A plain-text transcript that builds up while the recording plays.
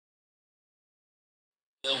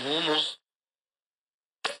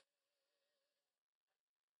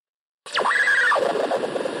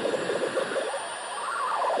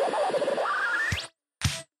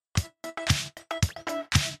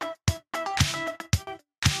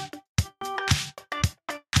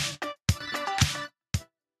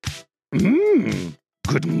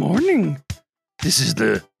Good morning. This is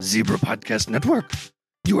the Zebra Podcast Network.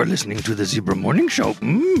 You are listening to the Zebra Morning Show.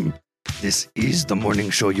 This is the morning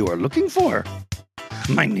show you are looking for.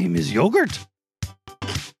 My name is Yogurt,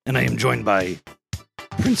 and I am joined by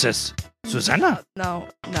Princess Susanna. No,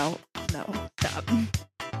 stop.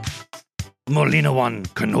 Molina One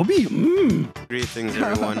Kenobi. Greetings,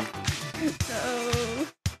 everyone. No.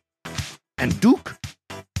 And Duke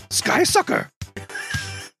Skysucker.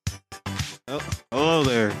 Oh, hello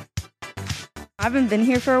there. I haven't been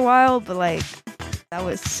here for a while, but that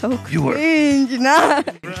was so You were- cringe. Nah.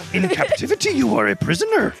 In captivity, you are a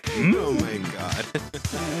prisoner. Oh my god.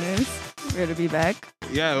 It's weird to be back.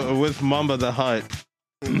 Yeah, with Mamba the Hutt.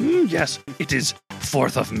 Yes, it is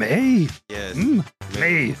 4th of May. Yes.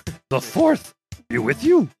 May the 4th be with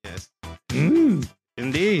you. Yes.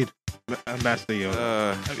 Indeed. Master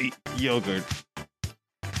Yogurt.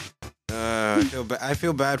 I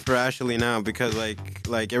feel bad for Ashley now because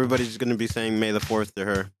like everybody's gonna be saying May the 4th to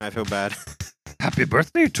her. I feel bad. Happy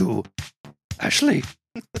birthday to Ashley.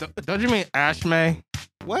 Don't you mean Ashmay?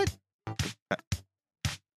 What?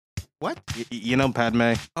 What? You know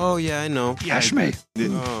Padme? Oh yeah, I know. Ashmay.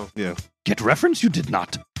 Oh, Yeah. Get reference? You did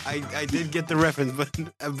not. I did get the reference, but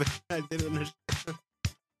I didn't understand.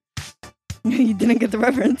 You didn't get the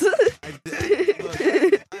reference. Look,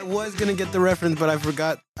 I was gonna get the reference, but I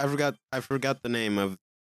forgot the name of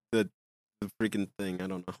the freaking thing. I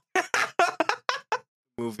don't know.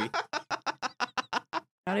 Movie.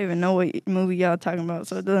 I don't even know what movie y'all talking about,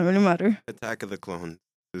 so it doesn't really matter. Attack of the Clones,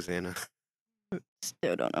 Susanna.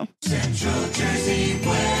 Still don't know.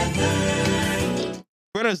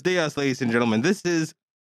 Buenos dias, ladies and gentlemen. This is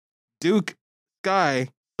Duke Sky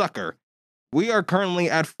Sucker. We are currently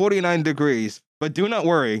at 49 degrees, but do not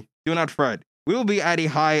worry, do not fret. We will be at a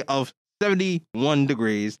high of 71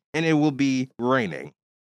 degrees, and it will be raining.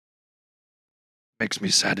 Makes me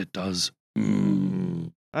sad it does.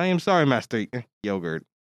 I am sorry, Master Yogurt.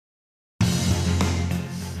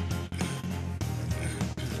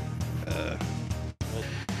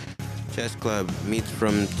 Chess Club meets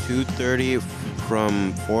from 2:30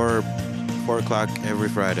 from 4 o'clock every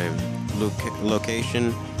Friday.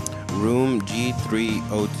 Location, room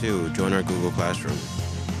G302. Join our Google Classroom.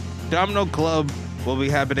 Domino Club will be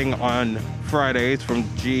happening on Fridays from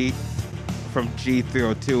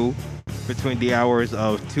G302 between the hours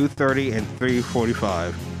of 2:30 and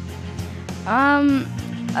 3:45.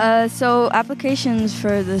 So applications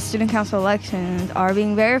for the student council elections are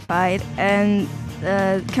being verified, and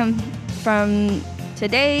come from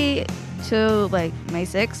today to May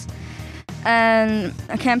 6th, and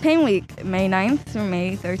a campaign week May 9th through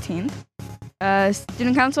May 13th.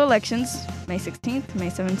 Student council elections May 16th,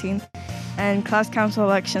 May 17th, and class council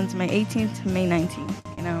elections May 18th to May 19th.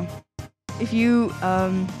 You know, if you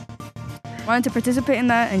wanted to participate in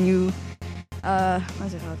that and you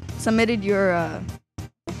what's it called? Submitted your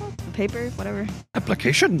paper, whatever.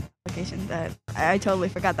 Application. That I totally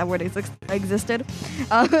forgot that word existed.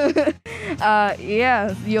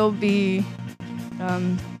 Yeah, you'll be.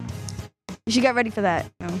 You should get ready for that.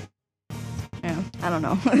 No. Yeah, I don't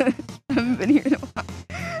know. I haven't been here in a while.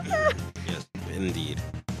 Yes, indeed.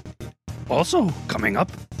 Also, coming up,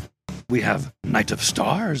 we have Night of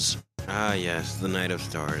Stars, Ah, yes, the Night of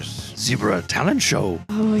Stars. Zebra Talent Show.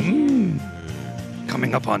 Oh, yeah.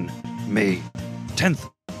 Coming up on May 10th,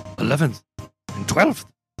 11th, and 12th.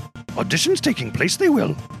 Auditions taking place, they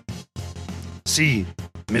will. See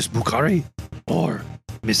Miss Bukhari or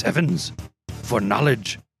Miss Evans for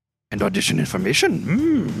knowledge and audition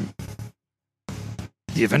information.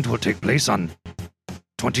 The event will take place on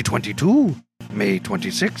 2022, May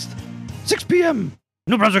 26th, 6 p.m.,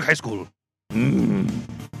 New Brunswick High School.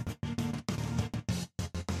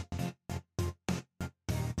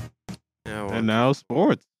 Yeah, well, And now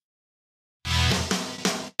sports.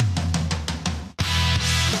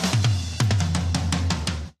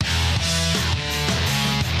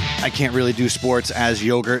 I can't really do sports as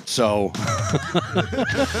Yogurt, so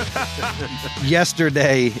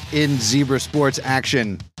yesterday in Zebra Sports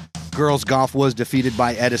action, girls golf was defeated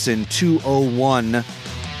by Edison 201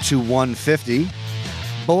 to 150.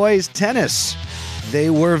 Boys tennis,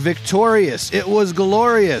 they were victorious. It was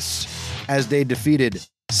glorious as they defeated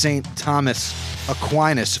St. Thomas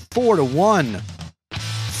Aquinas 4-1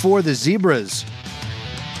 for the Zebras.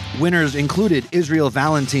 Winners included Israel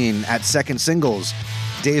Valentine at second singles,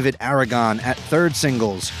 David Aragon at third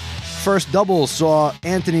singles. First doubles saw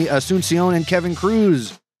Anthony Asuncion and Kevin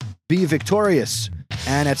Cruz be victorious.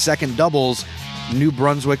 And at second doubles, New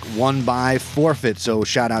Brunswick won by forfeit. So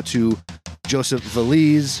shout out to Joseph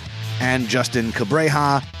Valise and Justin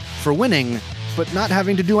Cabreja for winning, but not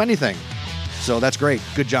having to do anything. So that's great.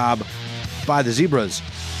 Good job by the Zebras.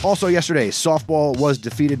 Also yesterday, softball was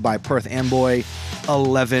defeated by Perth Amboy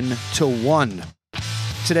 11-1.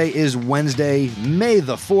 Today is Wednesday, May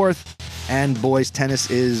the 4th, and boys tennis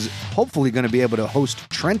is hopefully going to be able to host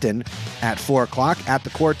Trenton at 4 o'clock at the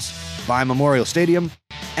courts by Memorial Stadium.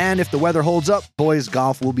 And if the weather holds up, boys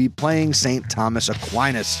golf will be playing St. Thomas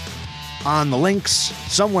Aquinas on the links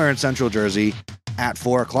somewhere in Central Jersey at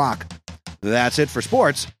 4 o'clock. That's it for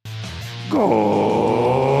sports.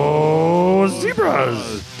 Go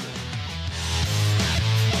Zebras!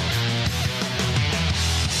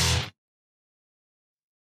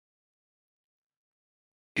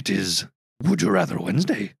 It is Would You Rather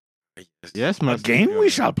Wednesday. Yes, A Master game we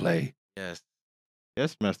Yogurt. shall play. Yes.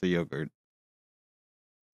 Yes, Master Yogurt.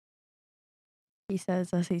 He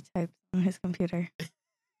says as he types on his computer.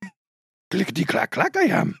 Clickety clack clack I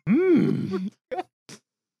am.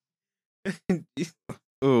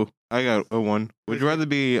 Ooh, I got a one. Would you rather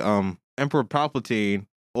be Emperor Palpatine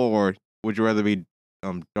or would you rather be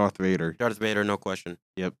Darth Vader? Darth Vader, no question.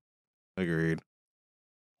 Agreed.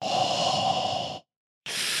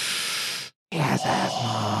 He has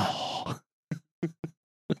asthma.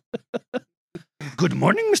 Good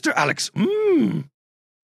morning, Mr. Alex.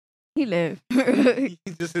 He lived. He's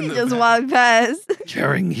just He in the just back. walked past.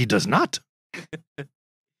 Caring he does not.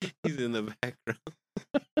 He's in the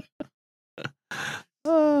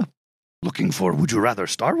background. Looking for Would You Rather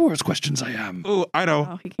Star Wars questions I am. Ooh, I know.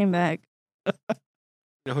 Oh, he came back.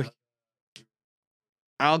 No,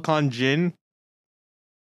 Alcon Jin.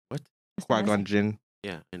 Mr. Qui-Gon Jinn.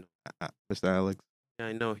 yeah, I know. Mr. Alex. Yeah,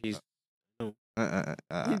 I know. He's.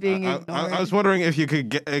 He's being I ignored. was wondering if you could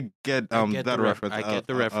get I get that the reference. I get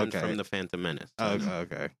the reference okay. from the Phantom Menace.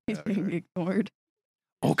 Okay. He's Okay. being ignored.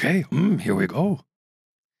 Okay, here we go.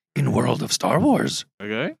 In world of Star Wars,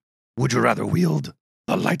 Okay. would you rather wield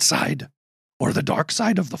the light side or the dark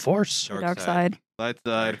side of the Force? Dark side. Light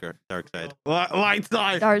side. Dark side. Light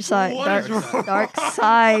side. Dark side. What Dark, is wrong? dark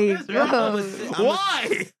side. What is wrong? Bro.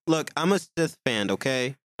 Why? Look, I'm a Sith fan,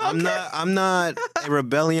 okay? I'm not a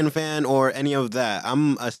Rebellion fan or any of that.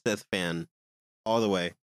 I'm a Sith fan. All the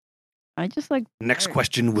way. I just like. Next dark.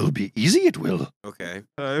 question will be easy, it will. Okay.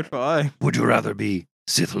 Fine. Would you rather be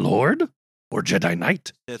Sith Lord or Jedi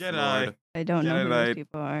Knight? Sith Jedi. Lord. I don't know who Jedi. those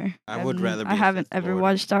people are. I would rather be I a haven't Sith ever Lord.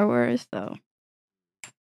 watched Star Wars, so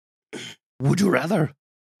Would you rather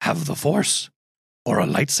have the Force or a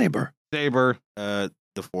lightsaber? Saber. The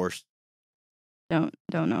Force. don't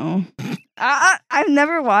know. I've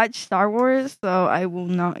never watched Star Wars, so I will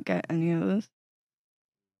not get any of this.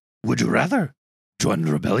 Would you rather join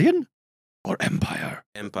Rebellion or Empire?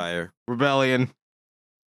 Empire. Rebellion.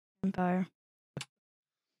 Empire.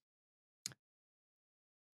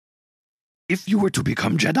 If you were to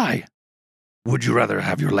become Jedi, would you rather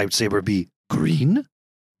have your lightsaber be green,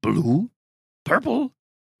 blue, purple,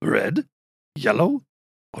 red, yellow,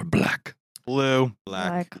 or black? Blue.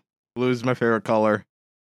 Black. Blue's my favorite color.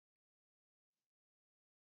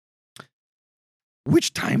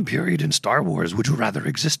 Which time period in Star Wars would you rather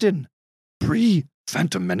exist in?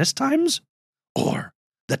 Pre-Phantom Menace times? Or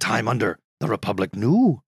the time under the Republic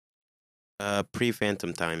New?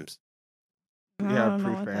 Pre-Phantom times. I Yeah, don't know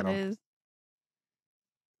what that pre-Phantom. is.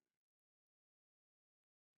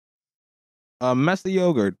 Master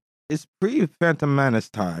Yogurt. It's pre-Phantom Menace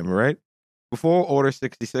time, right? Before Order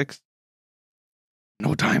 66.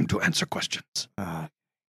 No time to answer questions. I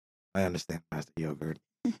understand, Master Yogurt.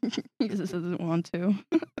 He just doesn't want to.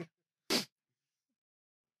 It's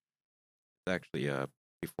actually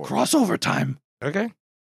before. Crossover time. Okay.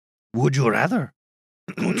 Would you rather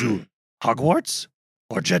go to Hogwarts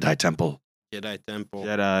or Jedi Temple? Jedi Temple.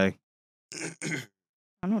 Jedi.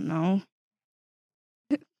 I don't know.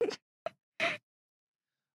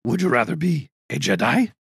 Would you rather be a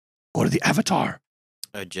Jedi or the Avatar?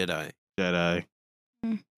 A Jedi. Jedi.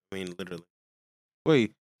 I mean, literally.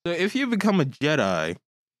 Wait, so if you become a Jedi,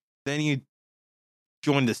 then you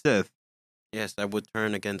join the Sith. Yes, I would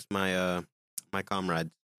turn against my my comrades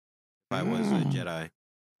if I was a Mm. Jedi.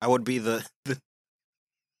 I would be the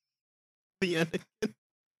Anakin.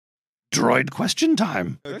 Droid question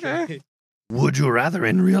time. Okay. Would you rather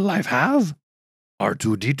in real life have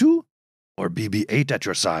R2D2 or BB-8 at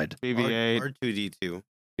your side? BB-8. R2D2.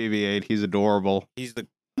 BB-8. He's adorable. He's the.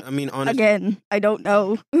 I mean, honestly. Again, I don't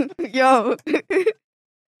know. Yo.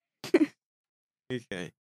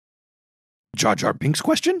 Okay. Jar Jar Binks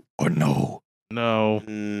question or no? No.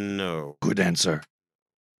 No. Good answer.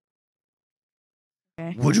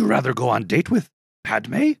 Okay. Would you rather go on date with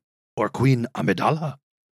Padme or Queen Amidala?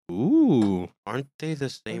 Ooh. Aren't they the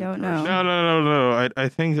same? don't person? know. No. I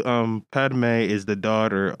think Padme is the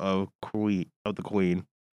daughter of the queen.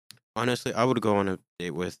 Honestly, I would go on a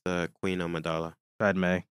date with Queen Amidala.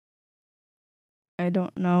 Padme. I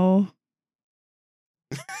don't know.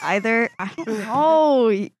 Either. I don't know.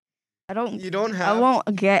 I don't. You don't I have.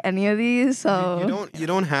 won't get any of these. So. You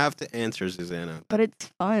don't have to answer, Susanna. But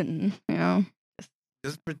it's fun,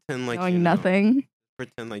 Just pretend like knowing you know. nothing.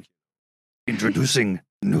 Pretend like. Introducing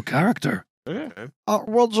new character. Okay.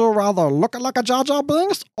 Would you rather look like a Jar Jar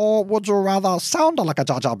Binks or would you rather sound like a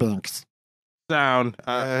Jar Jar Binks? Sound.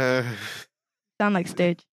 Sound like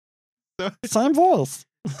Stitch. Same voice.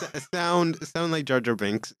 sound like Jar Jar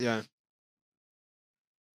Binks. Yeah.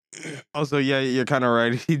 Also, yeah, you're kind of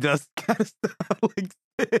right. He does kind of sound like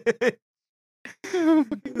Stitch.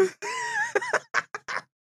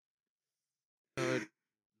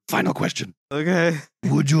 Final question. Okay.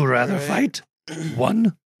 Would you rather Right. fight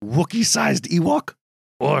one Wookiee-sized Ewok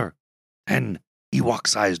or 10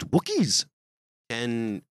 Ewok-sized Wookiees?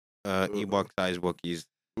 10 Ewok-sized Wookiees.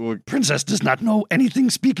 Princess does not know anything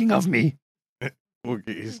speaking of me.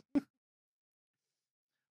 Wookiees.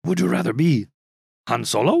 Would you rather be Han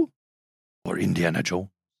Solo or Indiana Jones?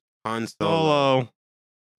 Han Solo. Solo.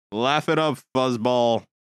 Laugh it up, fuzzball.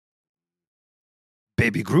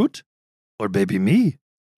 Baby Groot or Baby Me?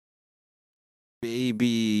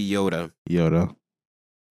 Baby Yoda. Yoda.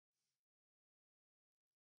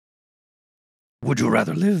 Would you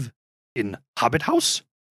rather live in Hobbit House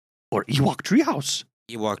or Ewok Treehouse?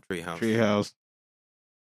 Ewok Treehouse. Treehouse.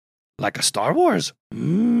 Like a Star Wars?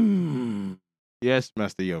 Mmm. Yes,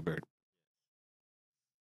 Master Yogurt.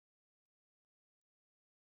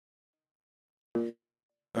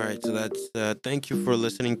 All right, so that's thank you for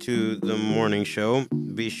listening to the morning show.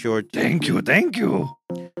 Be sure to Thank you.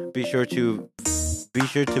 be sure to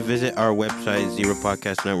visit our website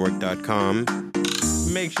zeropodcastnetwork.com.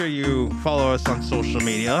 Make sure you follow us on social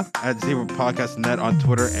media at Zebra Podcast Net on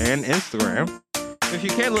Twitter and Instagram. If you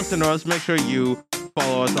can't listen to us, make sure you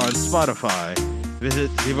follow us on Spotify. Visit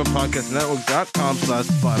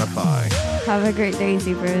zebrapodcastnetwork.com/Spotify. Have a great day,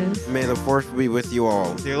 zebras. May the force be with you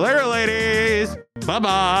all. See you later, ladies.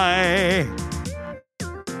 Bye-bye.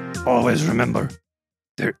 Always remember,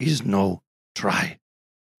 there is no try,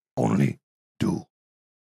 only do.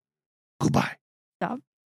 Goodbye. Stop.